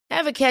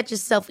Ever catch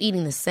yourself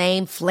eating the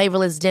same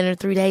flavorless dinner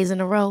 3 days in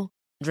a row?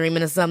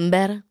 Dreaming of something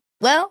better?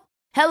 Well,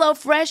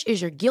 HelloFresh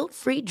is your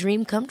guilt-free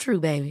dream come true,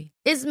 baby.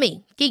 It's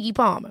me, Keke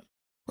Palmer.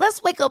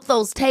 Let's wake up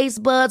those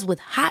taste buds with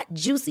hot,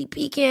 juicy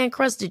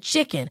pecan-crusted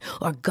chicken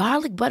or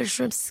garlic butter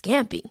shrimp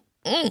scampi.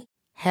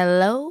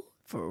 Hello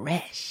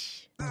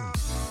Fresh.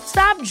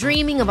 Stop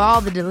dreaming of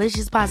all the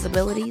delicious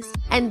possibilities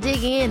and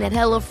dig in at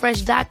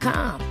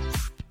HelloFresh.com.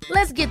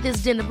 Let's get this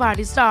dinner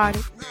party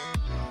started.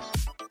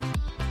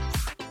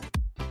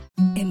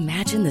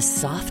 Imagine the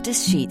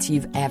softest sheets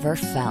you've ever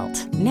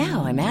felt.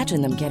 Now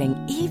imagine them getting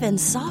even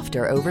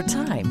softer over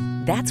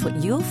time. That's what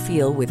you'll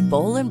feel with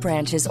Boll &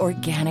 Branch's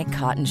organic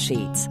cotton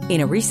sheets.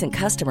 In a recent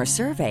customer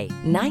survey,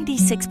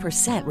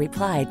 96%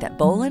 replied that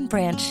Boll &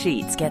 Branch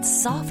sheets get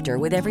softer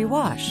with every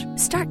wash.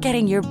 Start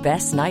getting your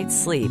best night's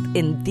sleep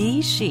in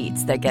these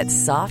sheets that get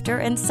softer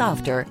and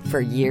softer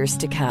for years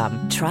to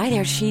come. Try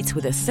their sheets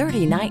with a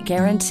 30-night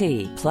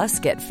guarantee. Plus,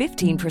 get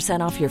 15%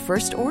 off your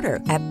first order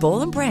at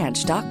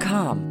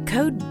bollandbranch.com.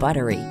 Code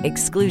BUTTERY.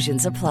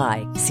 Exclusions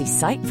apply. See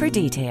site for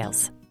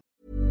details.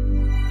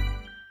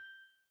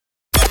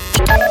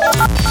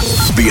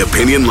 The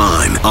Opinion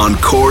Line on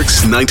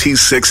Cork's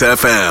 96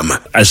 FM.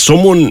 As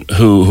someone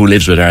who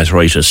lives with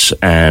arthritis,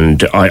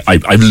 and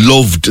I've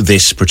loved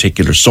this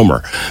particular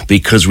summer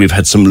because we've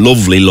had some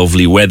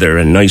lovely weather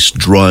and nice,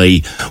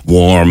 dry,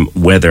 warm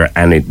weather,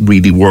 and it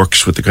really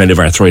works with the kind of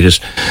arthritis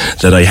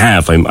that I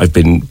have. I've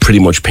been pretty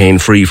much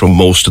pain-free from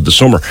most of the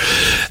summer.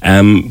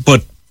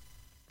 But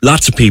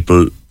lots of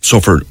people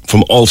suffer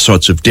from all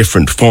sorts of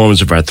different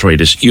forms of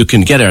arthritis. You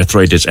can get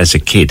arthritis as a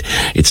kid.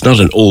 It's not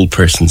an old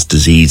person's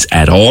disease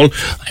at all.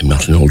 I'm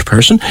not an old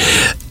person.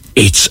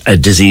 It's a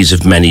disease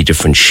of many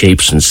different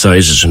shapes and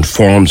sizes and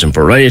forms and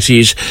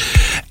varieties.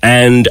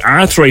 And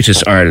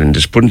Arthritis Ireland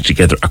is putting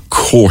together a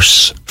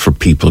course for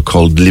people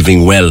called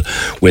Living Well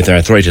with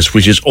Arthritis,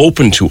 which is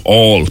open to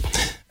all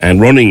and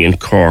running in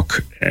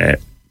Cork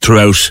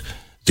throughout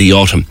the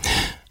autumn.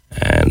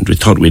 And we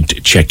thought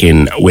we'd check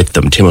in with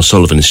them. Tim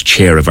O'Sullivan is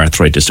chair of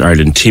Arthritis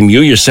Ireland. Tim,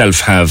 you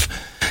yourself have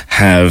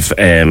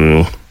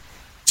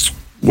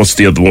what's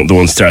the other one? The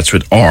one starts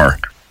with R.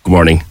 Good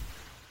morning.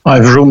 I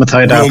have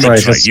rheumatoid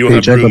arthritis. You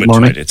have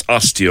rheumatoid. It's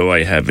osteo.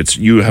 I have.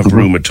 You have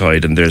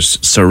rheumatoid, and there's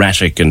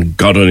psoriatic, and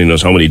God only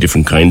knows how many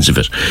different kinds of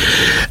it.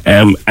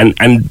 And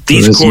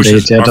these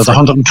courses. There's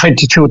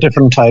 122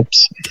 different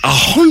types.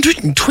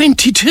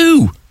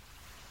 122.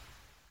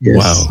 Yes.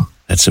 Wow,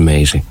 that's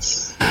amazing.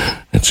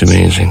 That's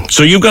amazing.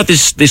 So you've got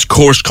this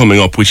course coming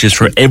up, which is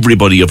for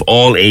everybody of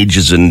all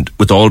ages and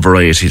with all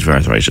varieties of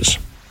arthritis.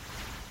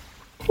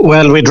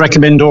 Well, we'd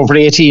recommend over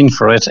 18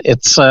 for it.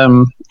 It's a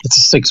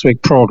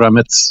 6-week program.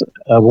 It's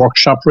a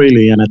workshop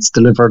really, and it's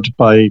delivered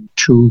by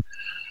two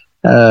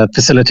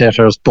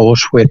facilitators,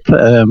 both with,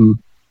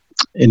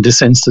 in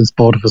this instance,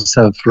 both of us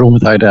have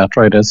rheumatoid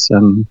arthritis,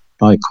 and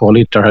my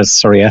co-leader has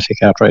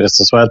psoriatic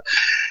arthritis as well.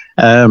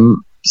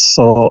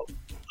 So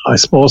I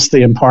suppose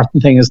the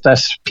important thing is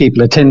that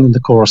people attending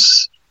the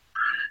course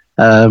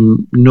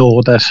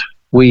know that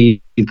we,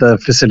 the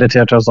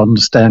facilitators,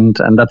 understand,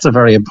 and that's a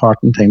very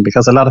important thing,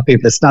 because a lot of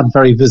people, it's not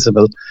very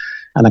visible,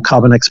 and a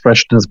common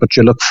expression is, but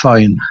you look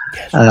fine.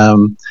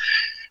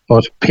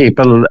 But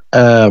people,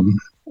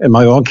 in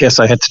my own case,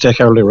 I had to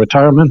take early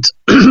retirement,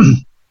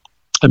 and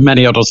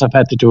many others have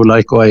had to do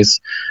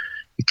likewise.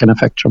 It can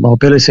affect your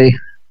mobility.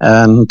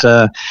 And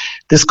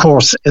this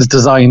course is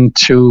designed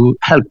to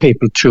help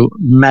people to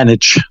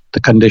manage the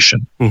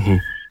condition. Mm-hmm.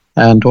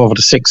 And over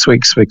the 6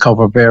 weeks, we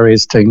cover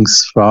various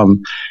things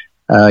from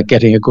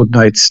getting a good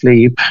night's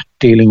sleep,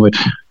 dealing with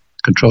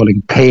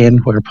controlling pain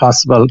where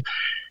possible,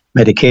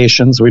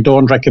 medications. We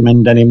don't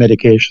recommend any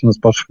medications,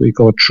 but we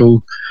go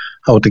through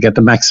how to get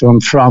the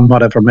maximum from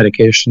whatever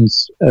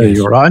medications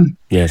you're on.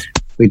 Yes.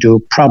 We do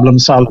problem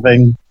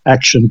solving,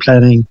 action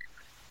planning.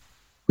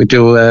 We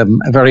do a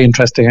very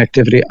interesting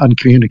activity on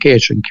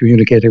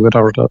communicating with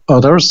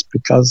others,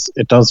 because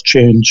it does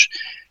change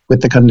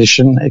with the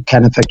condition. It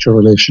can affect your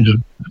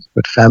relationship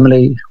with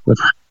family, with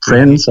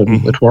friends,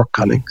 and with work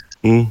colleagues.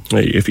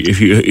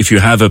 If you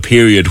have a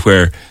period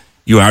where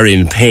you are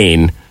in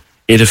pain,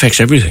 it affects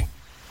everything.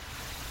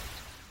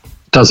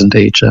 It does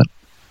indeed,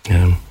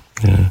 yeah.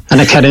 And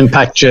it can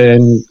impact you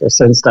in the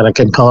sense that it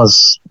can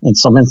cause, in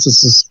some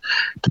instances,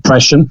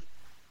 depression.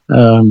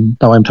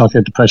 Now I'm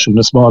talking depression with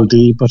a small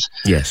d, but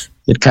yes,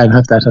 it can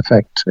have that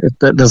effect.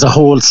 There's a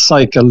whole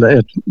cycle,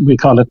 we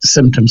call it the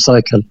symptom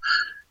cycle.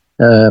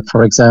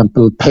 For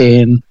example,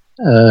 pain,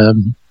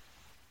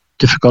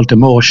 difficult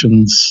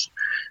emotions,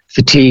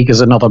 fatigue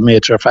is another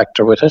major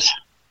factor with it.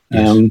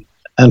 Yes.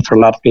 And for a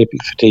lot of people,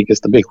 fatigue is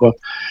the big one.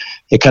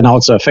 It can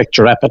also affect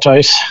your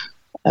appetite.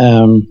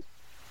 So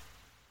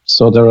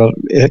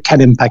it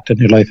can impact on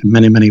your life in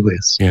many, many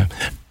ways. Yeah.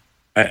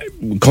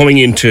 Coming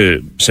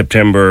into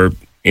September,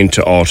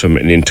 into autumn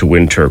and into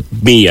winter,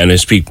 me, and I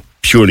speak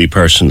purely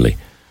personally,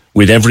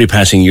 with every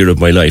passing year of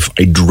my life,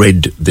 I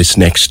dread this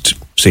next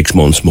 6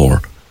 months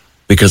more,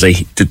 because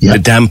the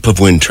damp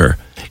of winter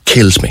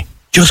kills me,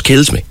 just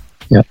kills me.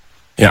 Yeah.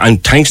 Yeah,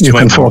 and thanks to you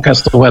can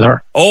forecast the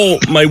weather. Oh,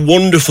 my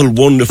wonderful,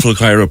 wonderful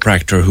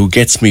chiropractor who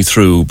gets me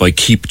through by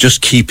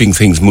keeping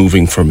things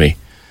moving for me,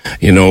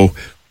 you know.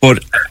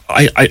 But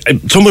I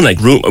someone like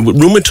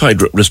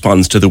rheumatoid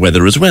responds to the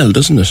weather as well,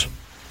 doesn't it?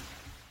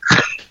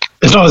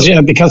 It does,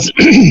 yeah, because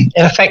it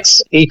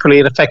affects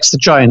the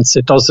joints.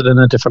 It does it in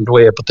a different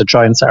way, but the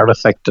joints are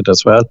affected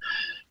as well.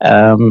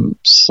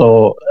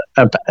 So,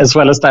 as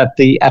well as that,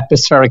 the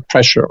atmospheric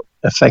pressure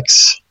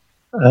affects,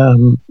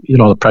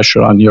 the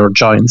pressure on your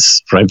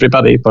joints for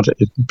everybody, but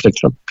in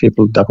particular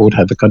people that would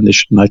have a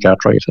condition like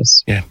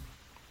arthritis. Yeah.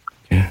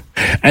 Yeah.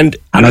 And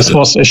I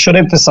suppose I should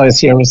emphasize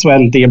here as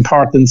well the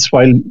importance,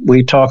 while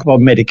we talk about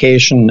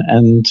medication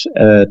and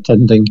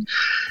attending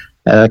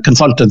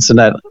consultants and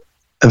that,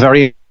 a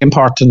very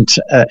important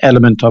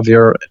element of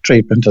your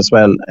treatment as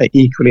well,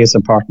 equally as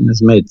important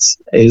as meds,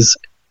 is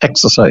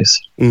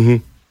exercise. Mm-hmm.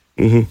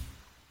 Mm-hmm.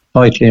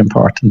 Vitally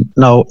important.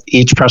 Now,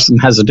 each person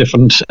has a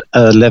different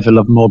level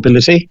of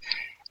mobility,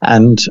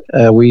 and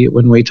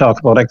when we talk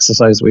about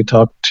exercise, we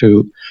talk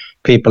to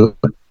people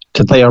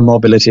to their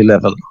mobility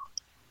level.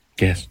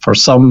 Yes. For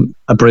some,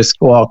 a brisk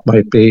walk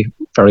might be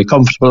very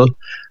comfortable.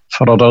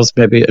 For others,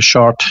 maybe a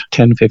short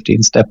 10,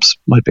 15 steps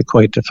might be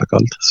quite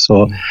difficult.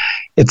 So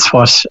it's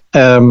what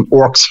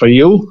works for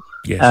you.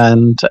 Yes.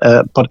 And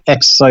but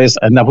exercise,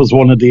 and that was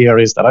one of the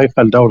areas that I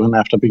fell down in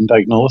after being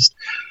diagnosed,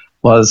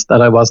 was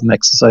that I wasn't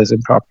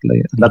exercising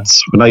properly. And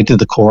that's when I did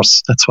the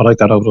course. That's what I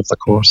got out of the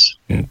course.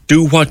 Yeah.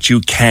 Do what you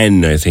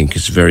can, I think,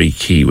 is very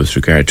key with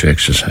regard to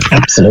exercise.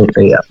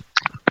 Absolutely, yeah.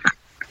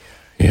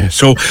 Yeah.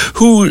 So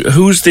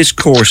who's this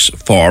course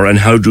for, and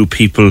how do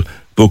people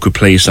book a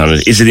place on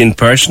it? Is it in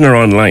person or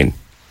online?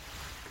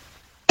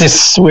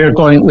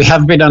 We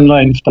have been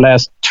online for the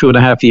last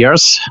 2.5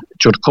 years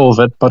due to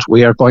COVID, but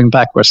we are going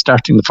back. We're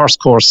starting the first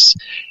course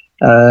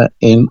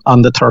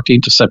on the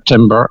 13th of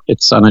September.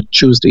 It's on a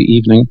Tuesday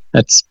evening.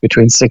 It's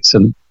between 6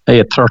 and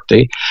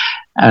 8:30,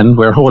 and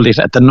we're holding it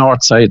at the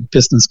Northside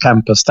Business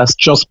Campus. That's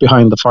just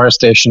behind the fire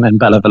station in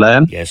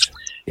Ballyvolane. Yes.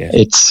 Yes.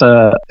 It's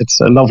a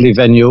lovely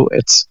venue.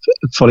 It's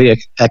fully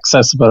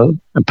accessible,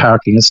 and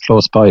parking is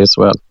close by as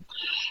well.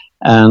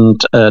 And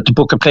to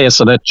book a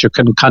place on it, you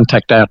can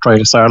contact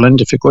Arthritis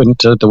Ireland. If you go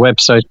into the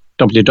website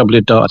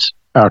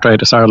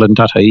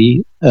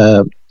www.arthrititsireland.ie,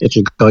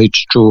 it'll guide you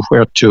through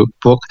where to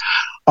book,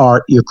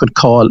 or you could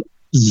call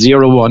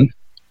 01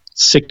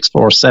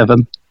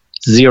 647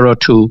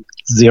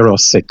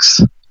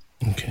 0206.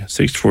 Okay,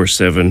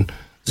 647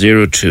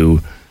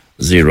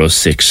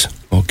 0206.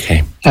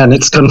 Okay. And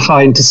it's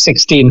confined to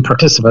 16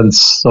 participants,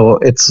 so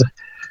it's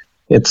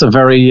a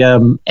very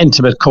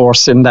intimate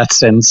course in that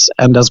sense,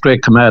 and there's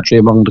great camaraderie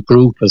among the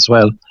group as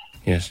well.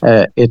 Yes.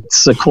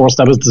 It's a course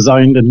that was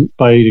designed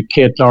by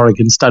Kate Lorig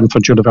in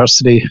Stanford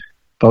University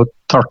about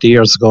 30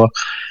 years ago,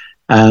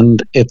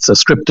 and it's a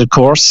scripted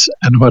course,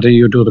 and whether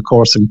you do the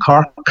course in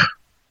Cork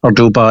or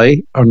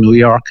Dubai or New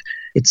York,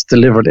 it's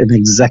delivered in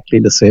exactly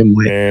the same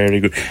way. Very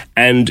good.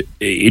 And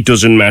it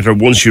doesn't matter,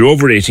 once you're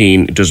over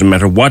 18, it doesn't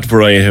matter what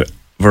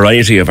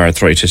variety of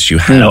arthritis you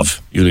have, no.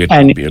 You'll get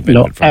any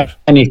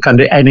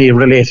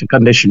related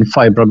condition.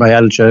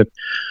 Fibromyalgia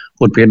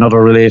would be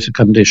another related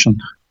condition.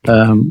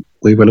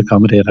 We will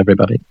accommodate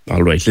everybody.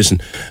 All right,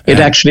 listen. It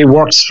actually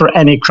works for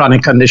any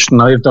chronic condition.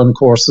 I've done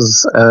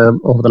courses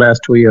over the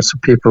last 2 years for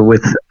people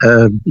with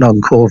long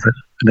COVID,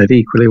 and it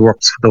equally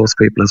works for those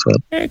people as well.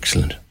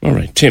 Excellent. All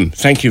right, Tim,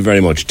 thank you very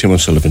much. Tim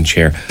O'Sullivan,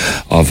 Chair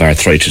of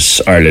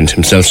Arthritis Ireland,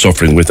 himself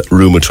suffering with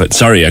rheumatoid.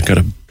 Sorry, I got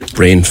a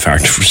brain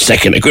fart for a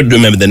second. I couldn't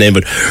remember the name,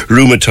 but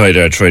rheumatoid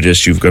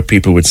arthritis. You've got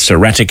people with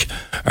psoriatic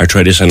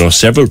arthritis. I know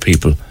several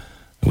people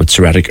with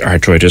psoriatic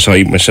arthritis.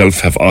 I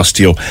myself have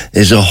osteo.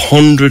 There's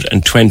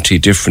 120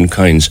 different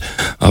kinds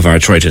of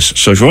arthritis.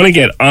 So if you want to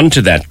get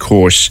onto that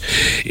course,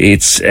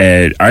 it's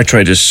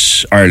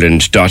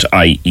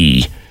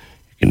arthritisireland.ie.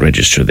 You can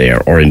register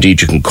there, or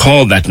indeed you can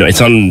call that.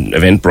 It's on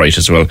Eventbrite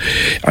as well,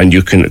 and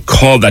you can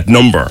call that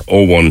number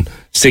 01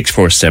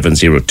 647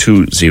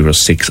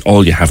 0206.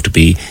 All you have to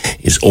be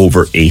is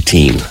over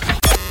 18.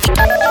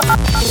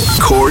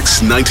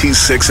 Cork's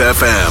 96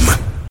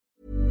 FM.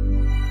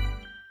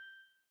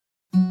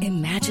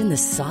 Imagine the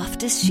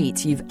softest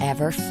sheets you've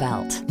ever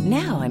felt.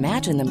 Now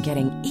imagine them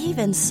getting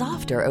even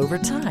softer over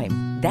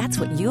time. That's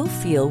what you'll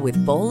feel with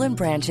Boll &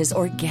 Branch's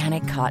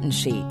organic cotton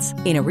sheets.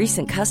 In a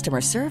recent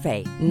customer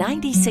survey,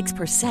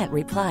 96%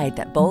 replied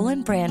that Boll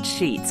 & Branch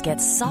sheets get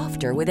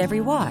softer with every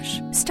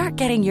wash. Start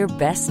getting your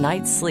best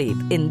night's sleep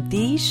in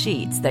these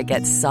sheets that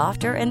get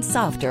softer and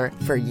softer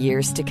for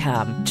years to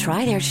come.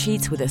 Try their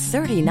sheets with a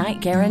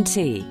 30-night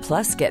guarantee.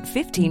 Plus, get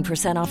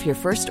 15% off your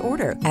first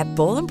order at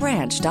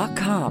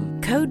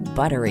bollandbranch.com. Code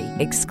BUTTERY.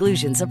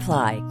 Exclusions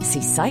apply.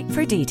 See site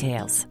for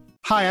details.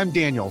 Hi, I'm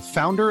Daniel,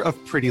 founder of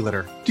Pretty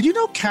Litter. Did you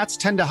know cats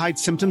tend to hide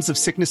symptoms of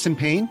sickness and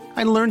pain?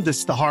 I learned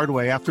this the hard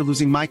way after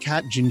losing my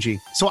cat,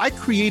 Gingy. So I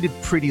created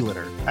Pretty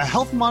Litter, a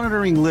health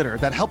monitoring litter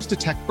that helps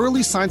detect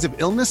early signs of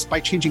illness by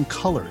changing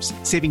colors,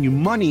 saving you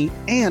money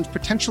and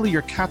potentially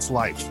your cat's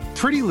life.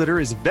 Pretty Litter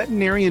is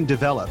veterinarian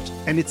developed,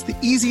 and it's the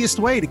easiest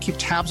way to keep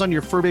tabs on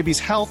your fur baby's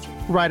health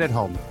right at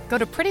home. Go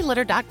to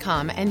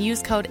prettylitter.com and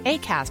use code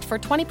ACAST for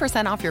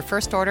 20% off your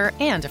first order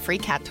and a free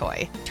cat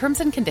toy.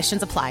 Terms and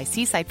conditions apply.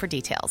 See site for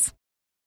details.